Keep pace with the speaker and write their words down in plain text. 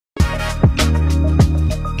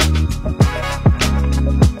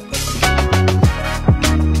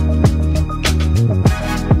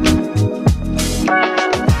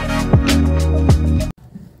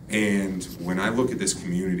this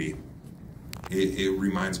community, it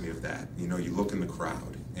reminds me of that. You know, you look in the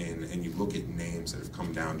crowd and you look at names that have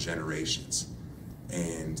come down generations.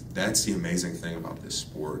 And that's the amazing thing about this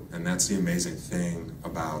sport. And that's the amazing thing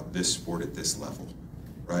about this sport at this level,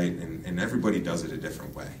 right? And everybody does it a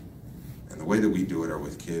different way. And the way that we do it are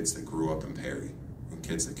with kids that grew up in Perry, and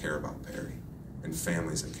kids that care about Perry, and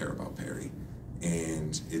families that care about Perry.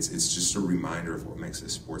 And it's just a reminder of what makes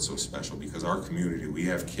this sport so special, because our community, we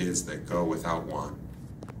have kids that go without one,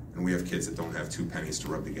 and we have kids that don't have 2 pennies to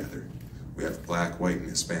rub together. We have Black, white, and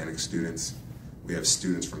Hispanic students. We have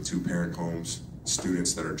students from 2-parent homes,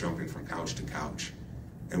 students that are jumping from couch to couch.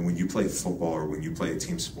 And when you play football or when you play a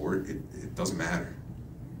team sport, it doesn't matter.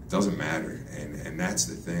 It doesn't matter. And that's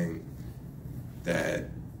the thing that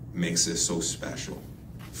makes this so special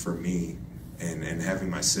for me. And having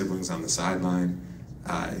my siblings on the sideline,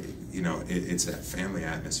 you know, it's that family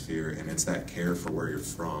atmosphere, and it's that care for where you're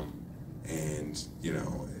from. And, you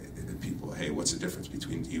know, people, hey, what's the difference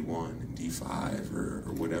between D1 and D5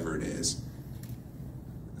 or whatever it is?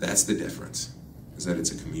 That's the difference, is that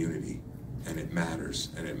it's a community, and it matters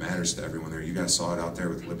to everyone there. You guys saw it out there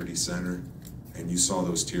with Liberty Center, and you saw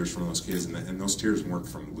those tears from those kids, and those tears weren't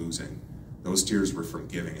from losing. Those tears were from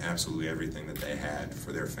giving absolutely everything that they had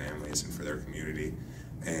for their families and for their community.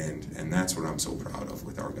 And that's what I'm so proud of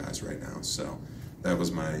with our guys right now. So that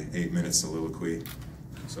was my 8-minute soliloquy.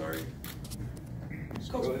 Sorry.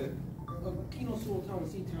 Coach, Keno Sewell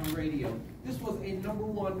Thomas, E-Town Radio. This was a #1,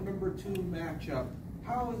 #2 matchup.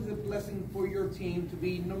 How is it a blessing for your team to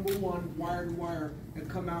be #1 wire to wire and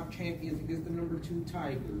come out champions against the #2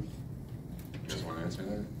 Tigers? You guys want to answer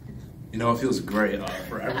that? You know, it feels great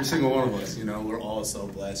for every single one of us. You know, we're all so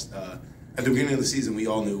blessed. At the beginning of the season, we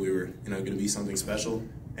all knew we were, you know, going to be something special.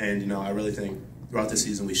 And, you know, I really think throughout the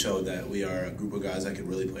season we showed that we are a group of guys that could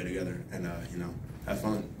really play together and, you know, have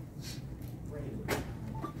fun.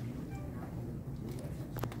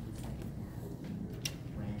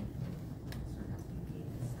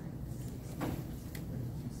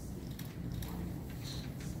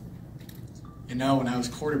 You know, when I was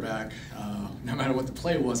quarterback, no matter what the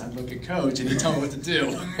play was, I'd look at coach and he'd tell me what to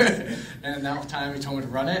do. And that time he told me to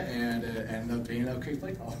run it, and it ended up being a quick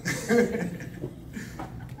play call.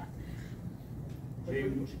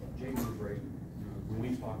 James was right. When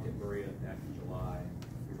we talked at Berea back in July,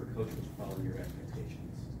 your coach was following your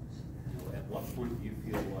expectations. You know, at what point do you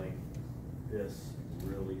feel like this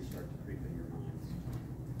really started to creep in your minds?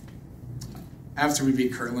 After we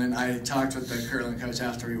beat Kirtland, I talked with the Kirtland coach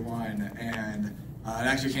after we won, and it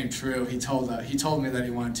actually came true. He told me that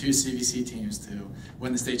he wanted 2 CVC teams to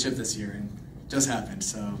win the state chip this year, and it just happened,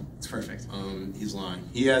 so it's perfect. He's lying.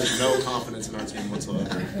 He has no confidence in our team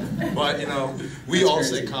whatsoever. But, you know, we all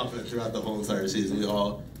stayed confident throughout the whole entire season. We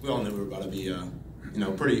all knew we were about to be, you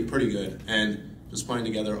know, pretty good. And just playing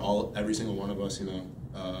together, every single one of us, you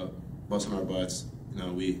know, busting our butts, you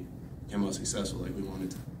know, we came out successful like we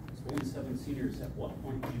wanted to. So in 7 seniors, at what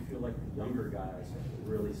point do you feel like the younger guys have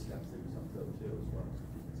really stepped things up though too as well?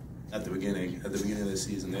 At the beginning of the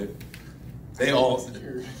season, they all.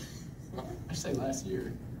 I say last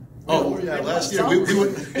year. Oh yeah, last year we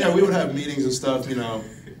would have meetings and stuff. You know,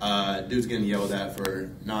 dudes getting yelled at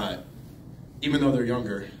for not, even though they're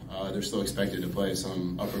younger, they're still expected to play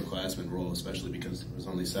some upperclassman role, especially because there was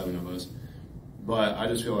only 7 of us. But I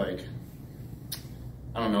just feel like,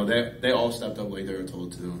 I don't know, they all stepped up like they were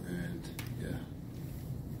told to, and yeah.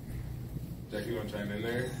 Jack, you want to chime in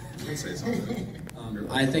there? You can say something.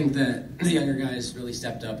 I think that the younger guys really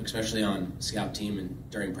stepped up, especially on scout team and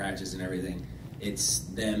during practice and everything. It's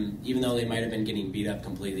them, even though they might have been getting beat up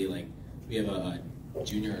completely. Like, we have a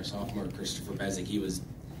junior or sophomore, Christopher Bezic. He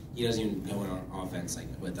doesn't even go in on offense like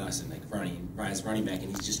with us and like Ryan's running back, and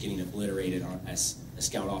he's just getting obliterated as a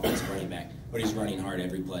scout offensive running back. But he's running hard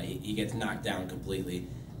every play. He gets knocked down completely.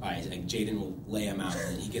 Like Jaden will lay him out,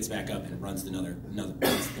 and then he gets back up and runs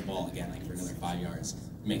runs the ball again, like for another 5 yards,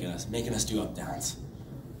 making us do up downs.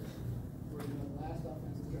 The last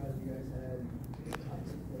offensive drive you guys had,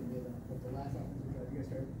 but the last offensive drive you guys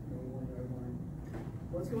started 1-yard line.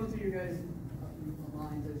 What's going through your guys'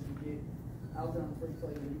 minds as you get out there on the first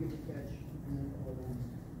play, and you get the catch, and then all done?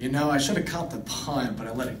 You know, I should have caught the punt, but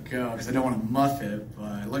I let it go because I don't want to muff it.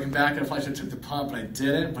 But looking back, I probably should have took the punt, but I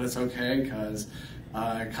didn't. But it's okay because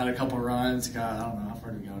I caught a couple runs. I don't know how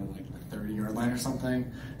far to go, to like the 30-yard line or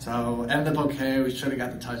something. So ended up okay. We should have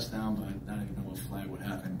got the touchdown, but I don't even know what flag would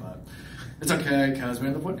happen. But it's okay because we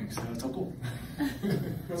ended up winning, so it's all cool.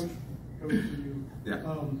 Coach, for you. Yeah.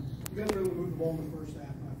 You guys were able to move the ball in the first half,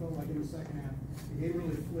 and I felt like in the second half, the game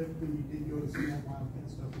really flipped when you did go to see that Wildcat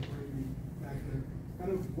stuff with Brady back there.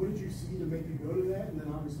 Kind of, what did you see to make you go to that? And then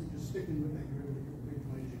obviously just sticking with that, you're able to get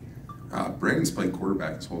Brandon's played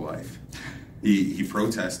quarterback his whole life. He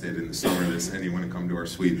protested in the summer and he wouldn't come to our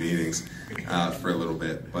sweet meetings for a little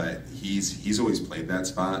bit. But he's always played that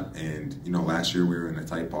spot. And last year we were in a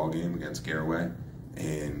tight ball game against Garaway.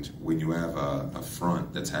 And when you have a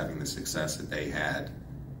front that's having the success that they had,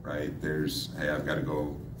 right? Hey, I've got to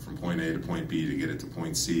go from point A to point B to get it to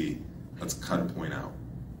point C. Let's cut a point out,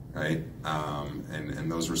 right?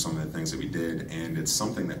 And those were some of the things that we did. And it's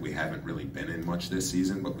something that we haven't really been in much this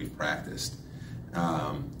season, but we've practiced.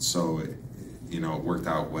 So it worked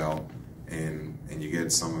out well, and you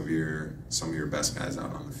get some of your best guys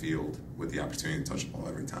out on the field with the opportunity to touch the ball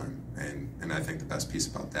every time. And I think the best piece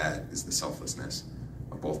about that is the selflessness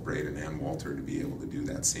of both Braden and Walter to be able to do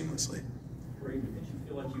that seamlessly. Braden, did you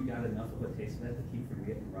feel like you got enough of a taste of that to keep from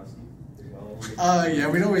getting rusty as well? Yeah,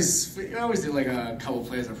 we always do like a couple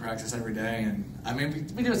plays of practice every day, and I mean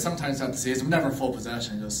we do it sometimes throughout the season, but never full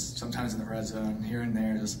possession. Just sometimes in the red zone here and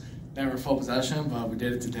there, just never full possession. But we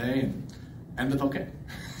did it today and ended okay.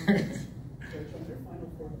 Coach, on your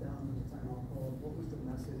final fourth down with the timeout call, what was the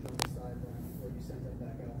message on the sideline before you sent them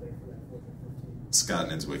back out there for that 4th and 15? Scott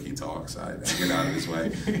Nidswicki talks. I get out of his way.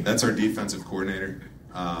 That's our defensive coordinator.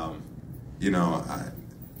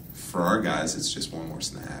 For our guys, it's just one more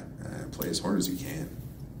snap. Play as hard as you can,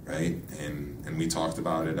 right? And we talked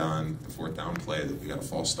about it on the 4th down play that we got a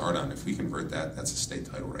false start on. If we convert that, that's a state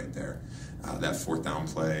title right there. That 4th down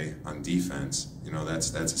play on defense,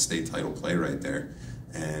 that's a state title play right there.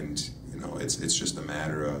 And it's just a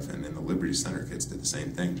matter of, and then the Liberty Center kids did the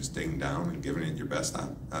same thing, just digging down and giving it your best,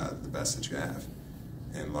 the best that you have.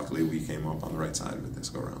 And luckily, we came up on the right side of it this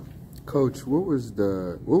go around. Coach, what was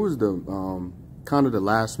the kind of the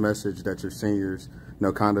last message that your seniors,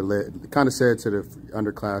 kind of said to the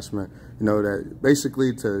underclassmen, that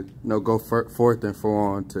basically to go forth and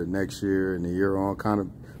on to next year and the year on, kind of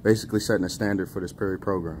basically setting a standard for this Perry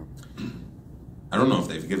program? I don't know if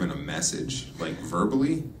they've given a message like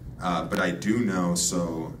verbally, but I do know.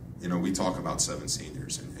 So we talk about 7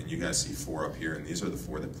 seniors, and you guys see 4 up here, and these are the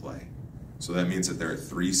 4 that play. So that means that there are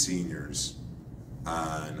 3 seniors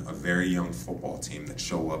on a very young football team that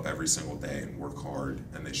show up every single day and work hard,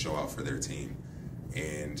 and they show out for their team.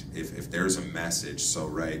 And if there's a message, so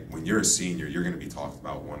right, when you're a senior, you're going to be talked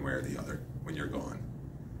about one way or the other when you're gone.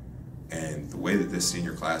 And the way that this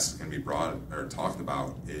senior class is going to be brought or talked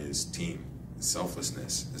about is team, is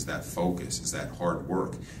selflessness, is that focus, is that hard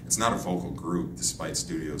work. It's not a vocal group, despite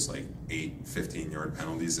Studio's like 8 15-yard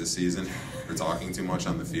penalties this season for talking too much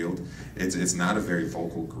on the field. It's not a very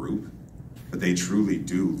vocal group, but they truly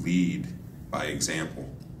do lead by example.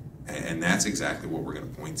 And that's exactly what we're going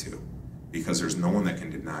to point to, because there's no one that can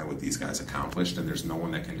deny what these guys accomplished, and there's no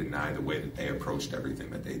one that can deny the way that they approached everything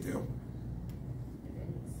that they do.